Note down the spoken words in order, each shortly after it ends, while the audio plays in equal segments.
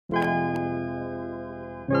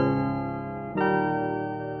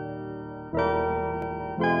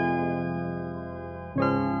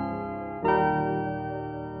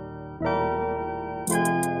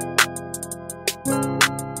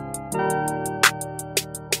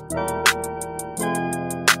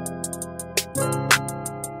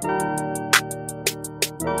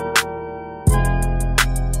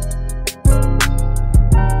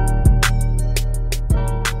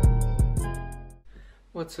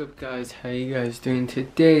What's up guys, how you guys doing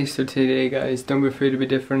today? So today guys, don't be afraid to be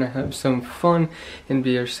different and have some fun and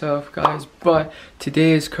be yourself guys. But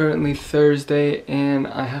today is currently Thursday and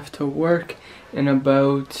I have to work in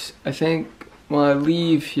about, I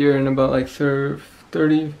leave here in about like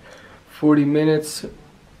 30-40 minutes,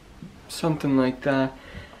 something like that.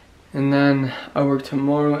 And then I work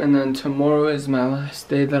tomorrow, and then tomorrow is my last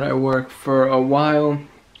day that I work for a while.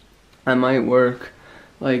 I might work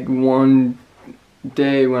like one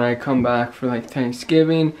day when I come back for like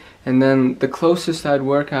Thanksgiving, and then the closest I'd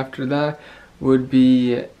work after that would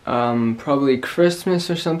be probably Christmas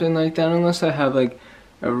or something like that, unless I have like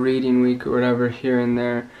a reading week or whatever here and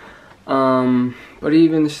there. But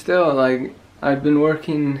even still, like, I've been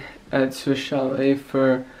working at Swiss Chalet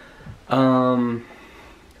for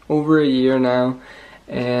over a year now,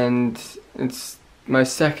 and it's my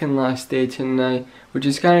second last day tonight, which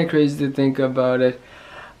is kind of crazy to think about it.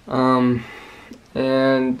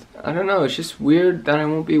 And I don't know, it's just weird that I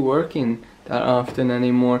won't be working that often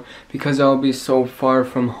anymore because I'll be so far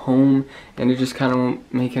from home, and it just kind of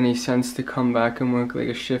won't make any sense to come back and work like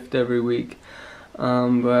a shift every week.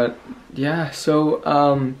 But yeah,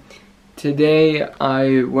 so today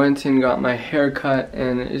I went and got my hair cut,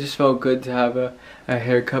 and it just felt good to have a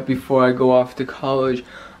haircut before I go off to college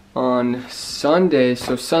on Sunday.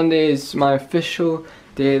 So Sunday is my official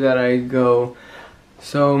day that I go.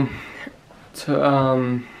 So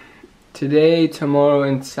today, tomorrow,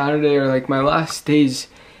 and Saturday are like my last days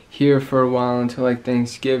here for a while until like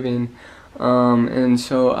Thanksgiving. And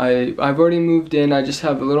so I've already moved in. I just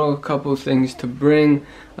have a couple things to bring,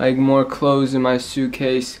 like more clothes in my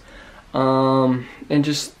suitcase, and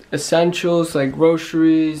just essentials like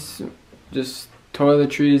groceries, just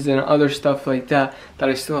toiletries and other stuff like that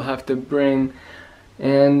I still have to bring.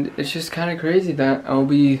 And it's just kind of crazy that I'll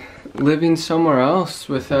be living somewhere else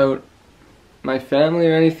without my family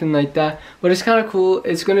or anything like that, but it's kind of cool.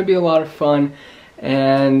 It's gonna be a lot of fun.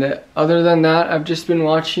 And other than that, I've just been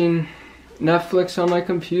watching Netflix on my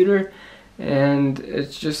computer, and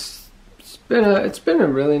it's been a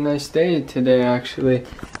really nice day today actually,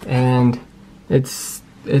 and it's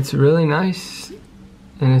really nice,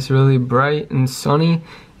 and it's really bright and sunny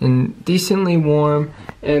and decently warm.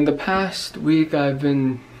 And the past week I've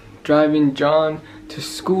been driving John to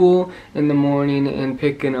school in the morning and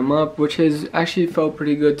picking him up, which has actually felt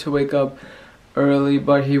pretty good to wake up early.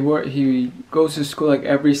 But he goes to school like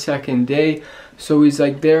every second day, so he's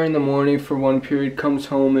like there in the morning for one period, comes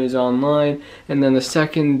home, is online, and then the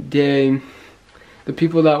second day, the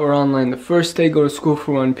people that were online the first day go to school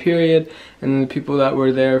for one period, and then the people that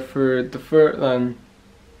were there for the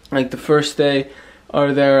first day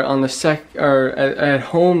are there on the at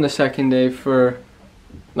home the second day for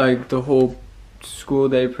like the whole school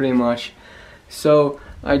day pretty much. So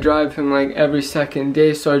I drive him like every second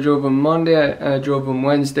day. So I drove him Monday, I drove him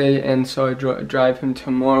Wednesday, and so I drive him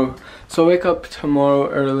tomorrow. So I wake up tomorrow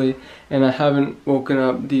early, and I haven't woken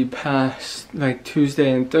up the past like Tuesday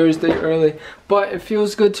and Thursday early, but it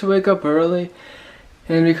feels good to wake up early.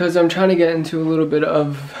 And because I'm trying to get into a little bit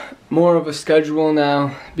of more of a schedule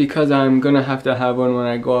now, because I'm gonna have to have one when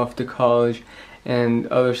I go off to college and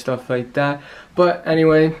other stuff like that. But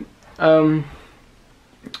anyway,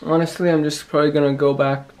 honestly, I'm just probably gonna go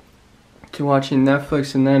back to watching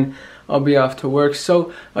Netflix, and then I'll be off to work.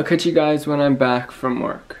 So I'll catch you guys when I'm back from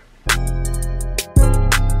work.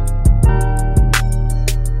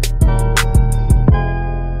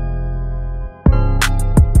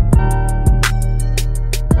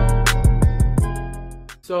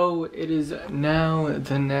 So it is now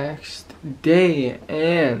the next day,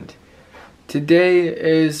 and today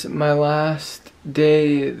is my last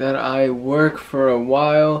day that I work for a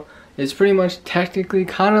while. It's pretty much technically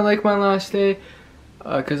kind of like my last day,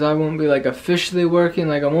 because I won't be like officially working,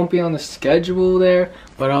 like I won't be on the schedule there,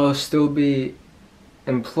 but I'll still be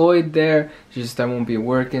employed there, just I won't be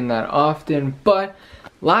working that often. But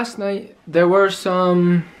last night there were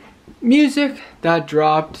some music that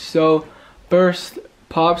dropped. So first,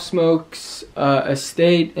 Pop Smoke's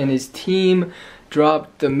Estate and his team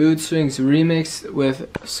dropped the Mood Swings remix with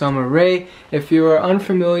Summer Rae. If you are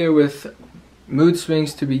unfamiliar with Mood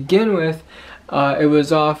Swings to begin with, It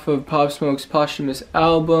was off of Pop Smoke's posthumous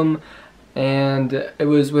album, and it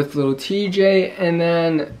was with Lil TJ. And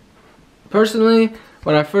then, personally,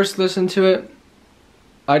 when I first listened to it,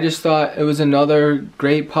 I just thought it was another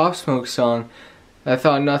great Pop Smoke song. I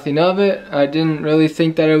thought nothing of it. I didn't really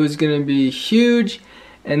think that it was gonna be huge.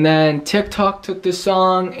 And then TikTok took this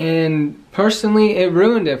song, and personally it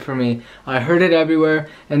ruined it for me. I heard it everywhere,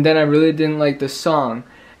 and then I really didn't like the song.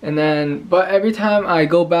 And then, but every time I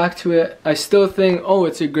go back to it, I still think, oh,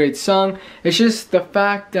 it's a great song. It's just the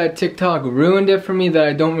fact that TikTok ruined it for me, that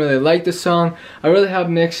I don't really like the song. I really have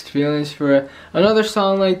mixed feelings for it. Another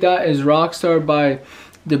song like that is Rockstar by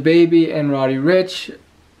DaBaby and Roddy Ricch.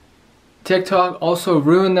 TikTok also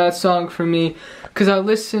ruined that song for me, because I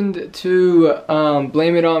listened to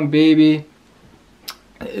Blame It On Baby,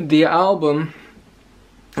 the album,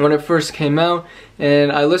 when it first came out,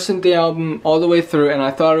 and I listened to the album all the way through, and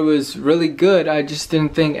I thought it was really good. I just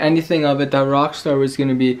didn't think anything of it, that Rockstar was going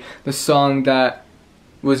to be the song that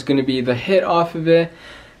was going to be the hit off of it.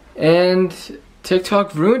 And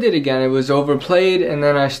TikTok ruined it again. It was overplayed, and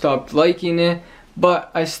then I stopped liking it.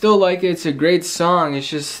 But I still like it. It's a great song. It's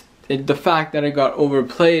just the fact that it got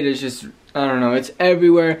overplayed is just, I don't know, it's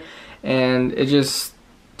everywhere, and it just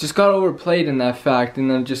got overplayed in that fact, and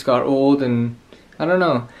then it just got old, and I don't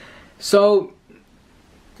know. So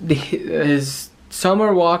his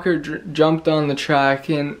Summer Walker jumped on the track,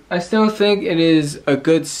 and I still think it is a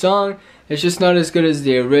good song. It's just not as good as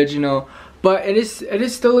the original, but it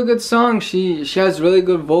is still a good song. She has really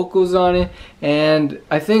good vocals on it, and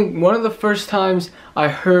I think one of the first times I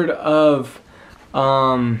heard of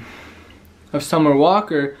Summer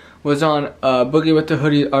Walker was on Boogie with the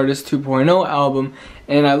Hoodie Artist 2.0 album,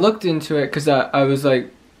 and I looked into it because I was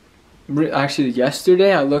like, actually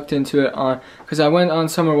yesterday I looked into it on, because I went on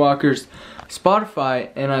Summer Walker's Spotify,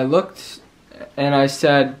 and I looked and I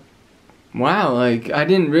said, wow, like I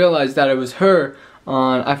didn't realize that it was her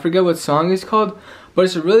on, I forget what song it's called, but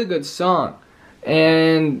it's a really good song,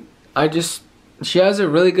 and she has a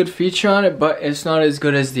really good feature on it, but it's not as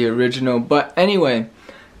good as the original. But anyway,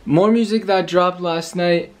 more music that dropped last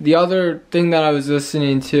night. The other thing that I was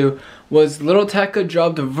listening to was Lil Tecca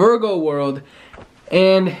dropped Virgo World,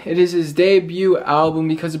 and it is his debut album,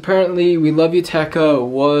 because apparently We Love You Tecca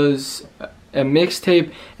was a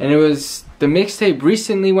mixtape, and the mixtape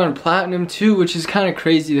recently went platinum too, which is kind of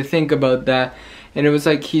crazy to think about that. And it was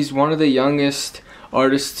like he's one of the youngest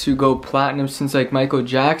artists to go platinum since like Michael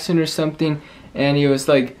Jackson or something, and he was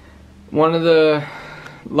like one of the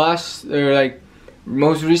last, or like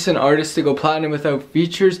most recent artists to go platinum without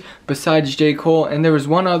features besides J. Cole, and there was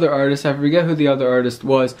one other artist, I forget who the other artist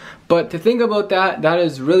was, but to think about that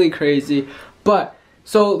is really crazy. But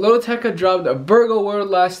so Lil Tecca dropped a Virgo World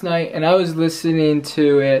last night, and I was listening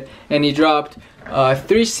to it, and he dropped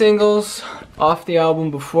 3 singles off the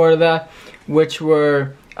album before that, which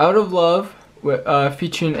were Out of Love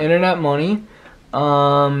featuring Internet Money.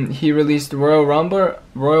 He released Royal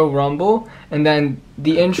Rumble, and then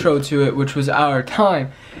the intro to it, which was Our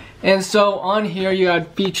Time. And so on here you had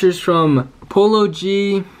features from Polo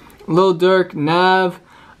G, Lil Durk, Nav,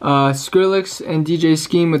 Skrillex, and DJ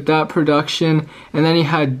Scheme with that production. And then he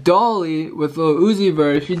had Dolly with Lil Uzi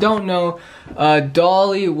Vert. If you don't know,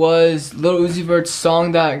 Dolly was Lil Uzi Vert's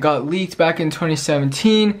song that got leaked back in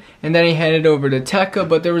 2017, and then he handed over to Tecca.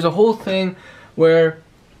 But there was a whole thing where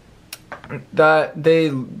that they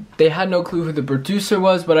had no clue who the producer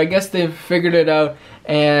was, but I guess they've figured it out,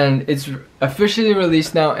 and it's officially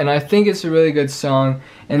released now, and I think it's a really good song.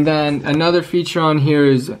 And then another feature on here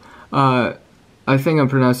is I think I'm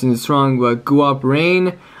pronouncing this wrong, but Guap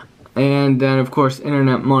Rain, and then of course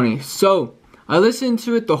Internet Money. So I listened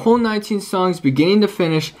to it, the whole 19 songs beginning to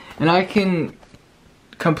finish, and I can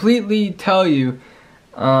completely tell you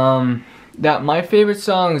that my favorite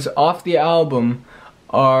songs off the album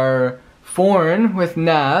are Foreign with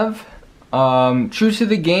Nav, True to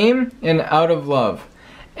the Game, and Out of Love.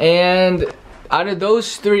 And out of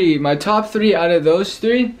those 3, my top 3 out of those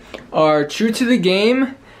 3 are True to the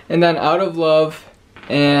Game, and then Out of Love,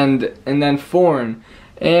 and then Foreign.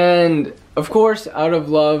 And of course Out of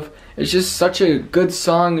Love is just such a good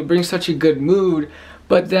song, it brings such a good mood.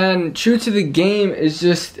 But then True to the Game is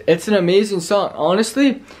just, it's an amazing song.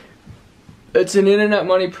 Honestly, it's an Internet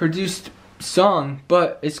Money produced song,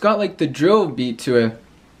 but it's got like the drill beat to it.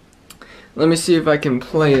 Let me see if I can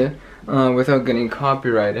play it without getting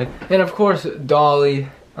copyrighted. And of course Dolly,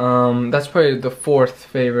 that's probably the 4th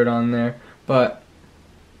favorite on there, but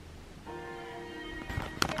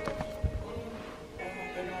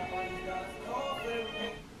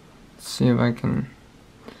let's see if I can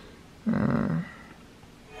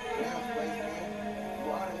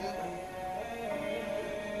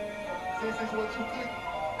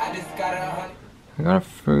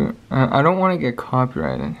I don't want to get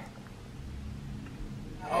copyrighted.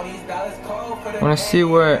 I want to see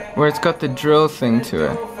where it's got the drill thing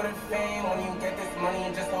to it.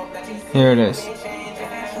 Here it is.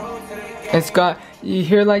 It's got, you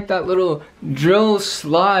hear like that little drill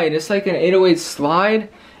slide. It's like an 808 slide,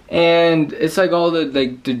 and it's like all the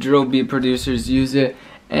drill beat producers use it,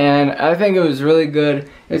 and I think it was really good.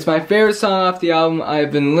 It's my favorite song off the album.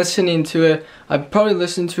 I've been listening to it. I've probably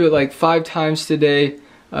listened to it like 5 times today,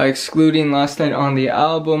 excluding last night on the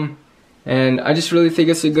album, and I just really think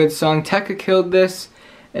it's a good song. Tekka killed this,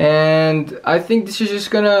 and I think this is just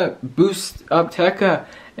gonna boost up Tekka,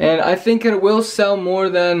 and I think it will sell more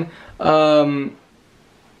than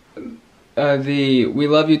the We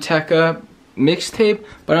Love You Tekka mixtape,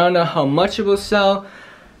 but I don't know how much it will sell.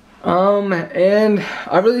 And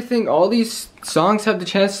I really think all these songs have the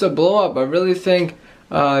chance to blow up. I really think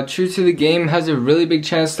True to the Game has a really big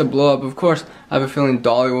chance to blow up. Of course, I have a feeling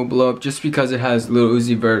Dolly will blow up just because it has Lil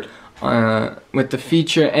Uzi Vert with the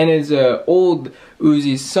feature, and it's an old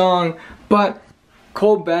Uzi song. But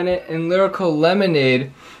Cole Bennett and Lyrical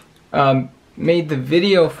Lemonade made the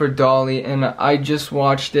video for Dolly, and I just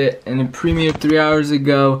watched it, and it premiered 3 hours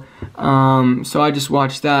ago, so I just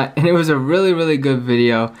watched that, and it was a really good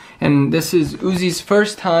video. And this is Uzi's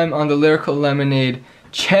first time on the Lyrical Lemonade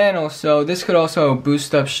channel, so this could also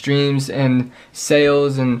boost up streams and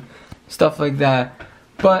sales and stuff like that.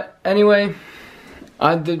 But anyway,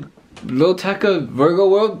 the Lil Tekka Virgo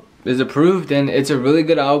World is approved, and it's a really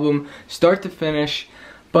good album start to finish.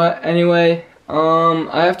 But anyway,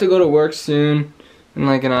 I have to go to work soon, in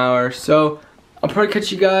like an hour, so I'll probably catch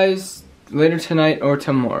you guys later tonight or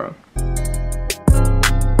tomorrow.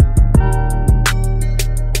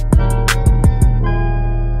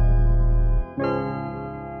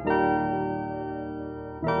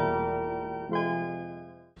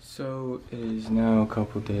 So it is now a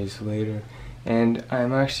couple days later, and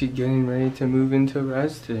I'm actually getting ready to move into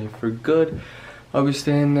res today for good. I'll be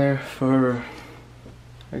staying there for,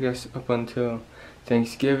 I guess, up until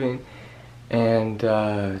Thanksgiving, and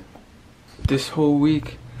this whole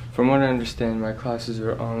week, from what I understand, my classes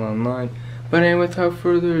are all online. But anyway, without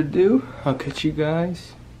further ado, I'll catch you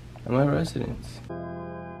guys at my residence.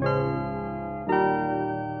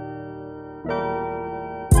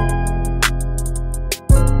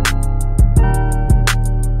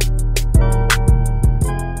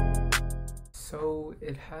 So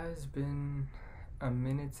it has been a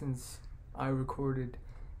minute since I recorded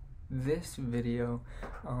this video.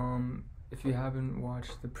 If you haven't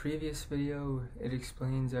watched the previous video, it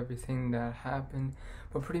explains everything that happened,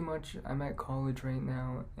 but pretty much I'm at college right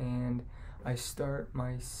now, and I start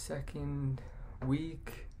my second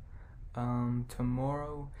week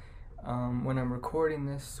tomorrow when I'm recording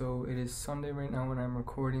this. So it is Sunday right now when I'm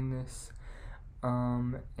recording this,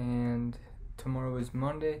 and tomorrow is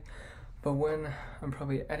Monday. But when I'm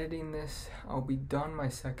probably editing this, I'll be done my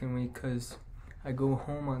second week, because I go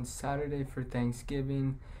home on Saturday for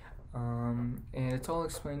Thanksgiving, and it's all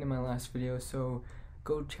explained in my last video, so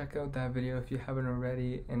go check out that video if you haven't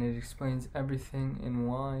already, and it explains everything and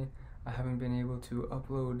why I haven't been able to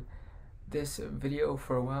upload this video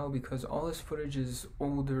for a while, because all this footage is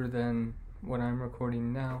older than what I'm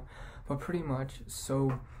recording now. But pretty much,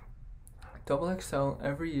 so XXL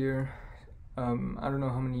every year, I don't know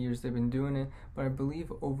how many years they've been doing it, but I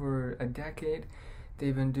believe over a decade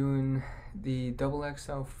they've been doing the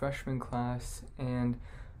XXL freshman class. And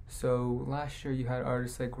so last year you had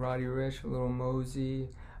artists like Roddy Ricch, Lil Mosey,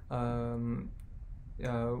 YBN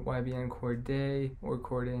Corday, or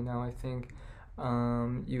Corday now I think.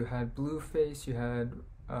 You had Blueface, you had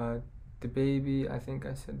DaBaby, I think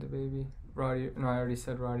I said DaBaby. I already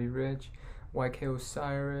said Roddy Ricch, YK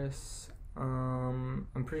Osiris.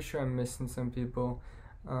 I'm pretty sure I'm missing some people.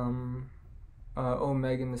 Megan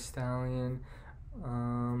Thee Stallion,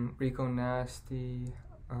 Rico Nasty.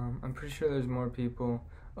 I'm pretty sure there's more people.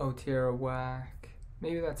 Tierra Whack.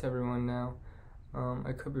 Maybe that's everyone now.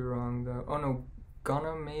 I could be wrong though. Oh no,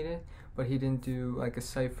 Gunna made it, but he didn't do like a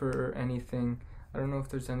Cypher or anything. I don't know if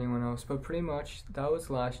there's anyone else, but pretty much that was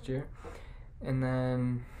last year. And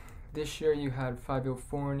then this year you had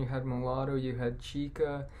 504, you had Mulatto, you had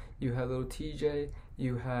Chica, you had Lil TJ,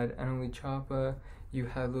 you had Annalie Choppa, you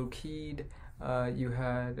had Lil Keed, you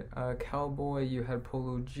had Cowboy, you had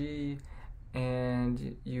Polo G,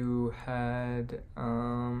 and you had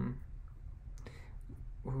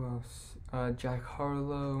who else? Jack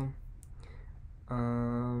Harlow,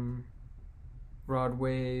 Rod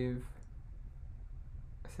Wave.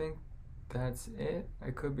 I think that's it.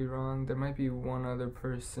 I could be wrong. There might be one other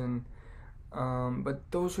person,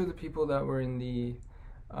 but those were the people that were in the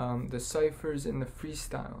the ciphers and the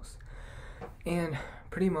freestyles. And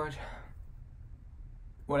pretty much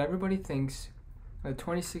what everybody thinks, the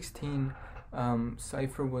 2016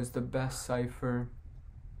 Cypher was the best Cypher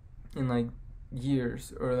in like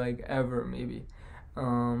years, or like ever maybe.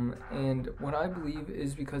 And what I believe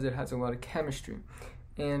is because it has a lot of chemistry,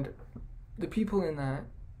 and the people in that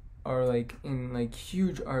are like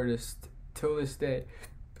huge artists till this day,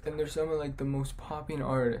 and they're some of like the most popping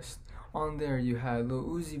artists. On there you had Lil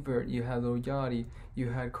Uzi Vert, you had Lil Yachty, you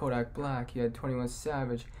had Kodak Black, you had 21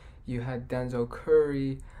 Savage, you had Denzel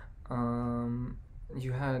Curry,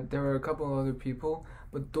 there were a couple other people,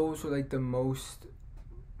 but those were like the most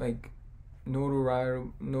like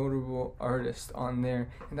notable artists on there.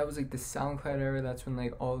 And that was like the SoundCloud era. That's when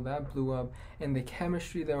like all that blew up, and the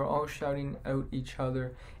chemistry, they were all shouting out each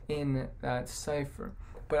other in that cypher.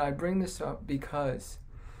 But I bring this up because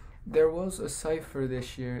there was a cypher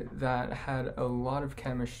this year that had a lot of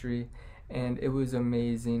chemistry, and it was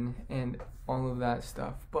amazing and all of that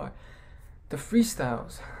stuff. But the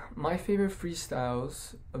freestyles, my favorite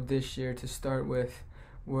freestyles of this year to start with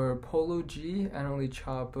were Polo G, Annalie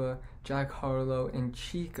Choppa, Jack Harlow, and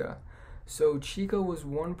Chica. So Chica was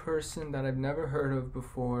one person that I've never heard of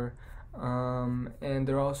before, and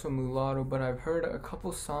they're also mulatto, but I've heard a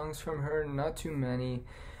couple songs from her, not too many,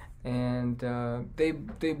 and they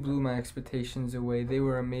blew my expectations away. They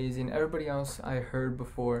were amazing. Everybody else I heard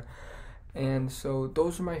before. And so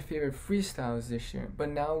those are my favorite freestyles this year. But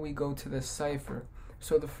now we go to the cypher.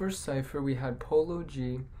 So the first cypher, we had Polo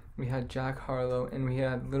G, we had Jack Harlow, and we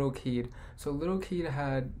had Lil Keed. So Lil Keed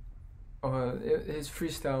had his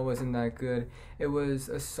freestyle wasn't that good. It was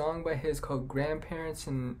a song by his called Grandparents,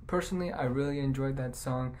 and personally I really enjoyed that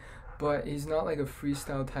song, but he's not like a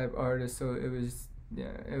freestyle type artist, so it was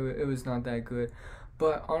not that good.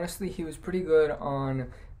 But honestly, he was pretty good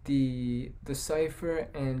on the cypher,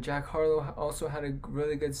 and Jack Harlow also had a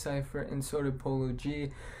really good cypher, and so did Polo G.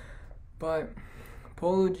 But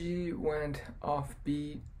Polo G went off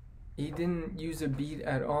beat. He didn't use a beat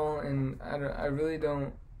at all, and I really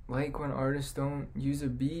don't like when artists don't use a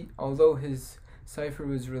beat. Although his cypher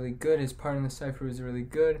was really good, his part in the cypher was really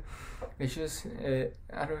good, it's just it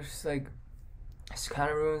kind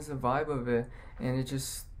of ruins the vibe of it, and it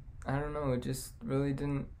just, I don't know, it just really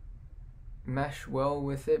didn't mesh well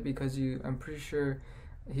with it, because I'm pretty sure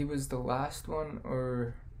he was the last one,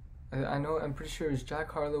 or I'm pretty sure it was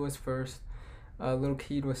Jack Harlow was first, Lil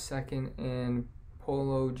Keed was second, and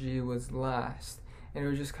Polo G was last, and it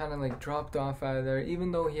was just kind of like dropped off out of there,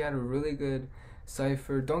 even though he had a really good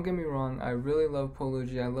cypher. Don't get me wrong, I really love Polo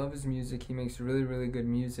G, I love his music, he makes really, really good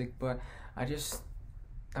music, but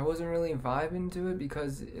I wasn't really vibing to it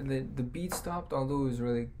because the beat stopped, although it was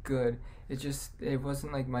really good. It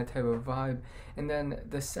wasn't like my type of vibe. And then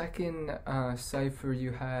the second cypher,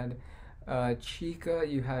 you had Chica,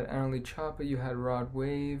 you had Annalie Choppa, you had Rod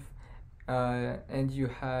Wave, and you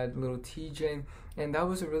had Lil TJ, and that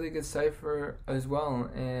was a really good cypher as well.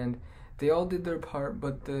 And they all did their part,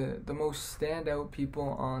 but the most standout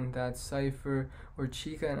people on that cypher were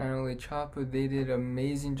Chica and Annalie Choppa. They did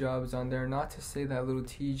amazing jobs on there. Not to say that Lil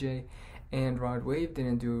TJ and Rod Wave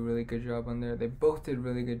didn't do a really good job on there. They both did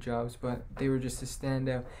really good jobs, but they were just a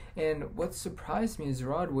standout. And what surprised me is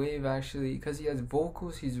Rod Wave, actually, because he has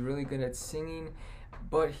vocals, he's really good at singing,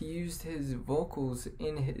 but he used his vocals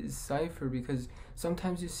in his cypher, because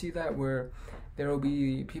sometimes you see that where there will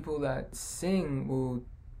be people that sing will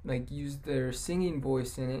like use their singing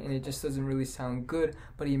voice in it, and it just doesn't really sound good,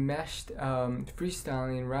 but he meshed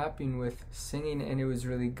freestyling and rapping with singing, and it was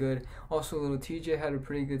really good. Also, Lil TJ had a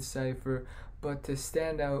pretty good cypher, but to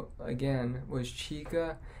stand out again was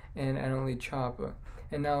Chica and Annalie Choppa.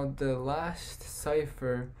 And now the last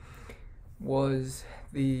cypher was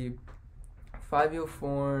the 5Yo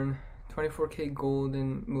Foreign, 24K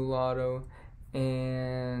Golden, Mulatto,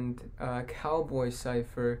 and Cowboy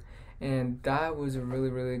cypher. And that was a really,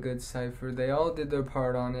 really good cypher. They all did their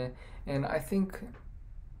part on it. And I think,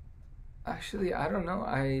 actually, I don't know.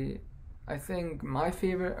 I think my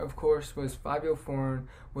favorite, of course, was 5Yo Foreign,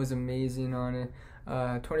 was amazing on it.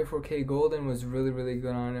 24K Golden was really, really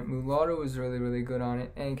good on it. Mulatto was really, really good on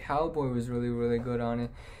it. And Cowboy was really, really good on it.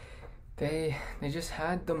 They just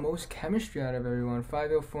had the most chemistry out of everyone.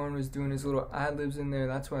 5Yo Foreign was doing his little ad-libs in there.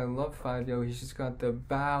 That's why I love 5Yo. He's just got the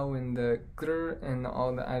bow and the grr and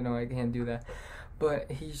all that. I know I can't do that.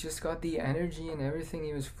 But he's just got the energy and everything.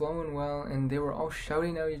 He was flowing well, and they were all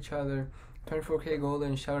shouting out each other. 24K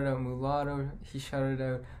Golden shouted out Mulatto. He shouted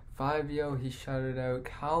out 5Yo. He shouted out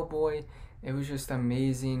Cowboy. It was just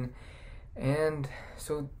amazing. And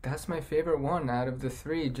so that's my favorite one out of the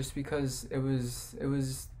three, just because it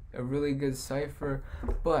was a really good Cypher,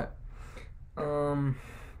 but I'm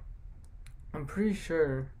pretty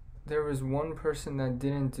sure there was one person that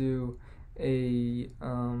didn't do a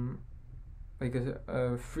like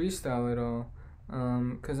a freestyle at all,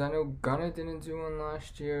 because I know Gunna didn't do one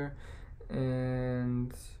last year,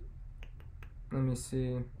 and let me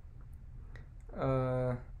see,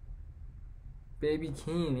 Baby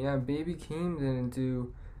Keem, Baby Keem didn't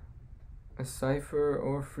do a Cypher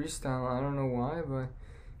or freestyle. I don't know why, but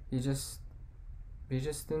he just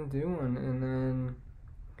didn't do one. And then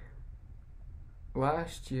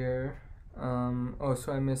last year, so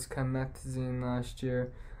I missed Kamethazine last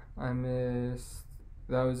year.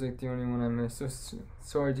 That was like the only one I missed. So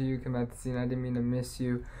sorry to you, Kamethazine, I didn't mean to miss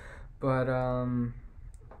you. But I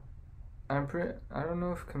don't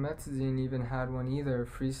know if Kamethazine even had one either,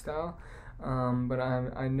 freestyle. But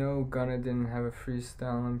I know Gunna didn't have a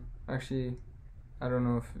freestyle. Actually, I don't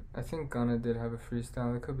know I think Gunna did have a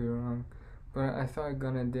freestyle. I could be wrong, but I thought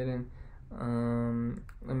Gunna didn't.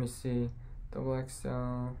 Let me see.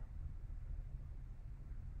 XXL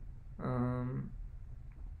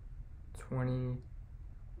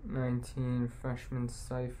 2019 freshman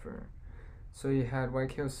Cypher. So you had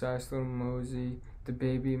YK Osiris, Lil Mosey, The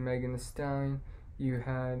Baby, Megan Thee Stallion. You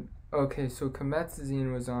had so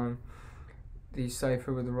Kamethazine was on the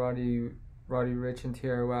Cypher with Roddy Ricch and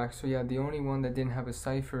Tierra Whack. So yeah, the only one that didn't have a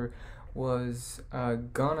Cypher was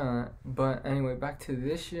Gunna. But anyway, back to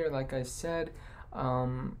this year. Like I said,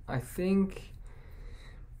 I think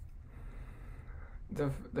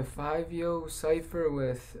the 5-Yo Cypher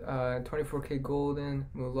with 24K Golden,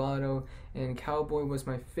 Mulatto, and Cowboy was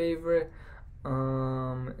my favorite.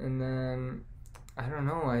 And then I don't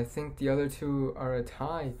know, I think the other two are a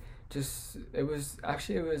tie. It was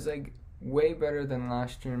like way better than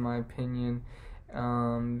last year in my opinion. They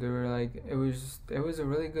were like, it was a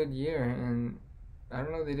really good year, and I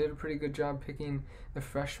don't know, they did a pretty good job picking the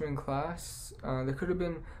freshman class. There could have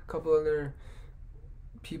been a couple other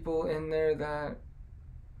people in there that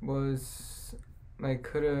was like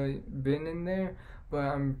could have been in there, but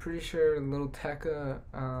I'm pretty sure Lil Tecca,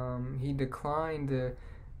 he declined the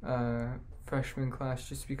freshman class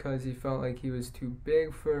just because he felt like he was too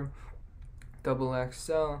big for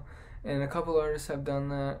XXL, and a couple artists have done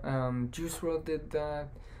that. Juice WRLD did that.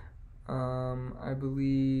 I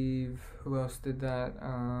believe, who else did that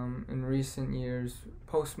in recent years?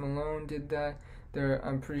 Post Malone did that.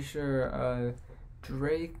 I'm pretty sure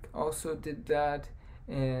Drake also did that,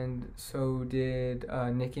 and so did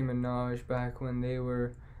Nicki Minaj back when they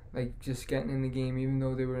were like just getting in the game, even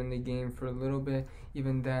though they were in the game for a little bit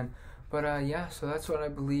even then. But yeah, so that's what I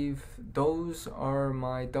believe. Those are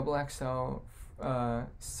my XXL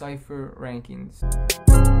Cypher rankings.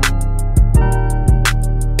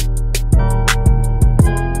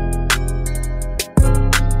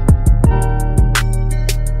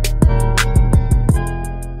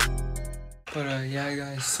 But yeah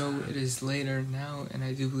guys, so it is later now, and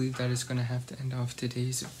I do believe that is going to have to end off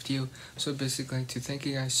today's video. So basically, I'd like to thank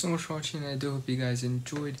you guys so much for watching, and I do hope you guys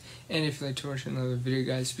enjoyed. And if you'd like to watch another video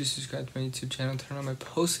guys, please subscribe to my YouTube channel, turn on my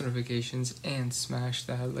post notifications, and smash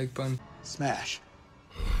that like button. Smash.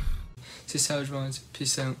 This is Savage Bonds,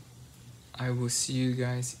 peace out. I will see you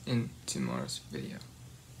guys in tomorrow's video.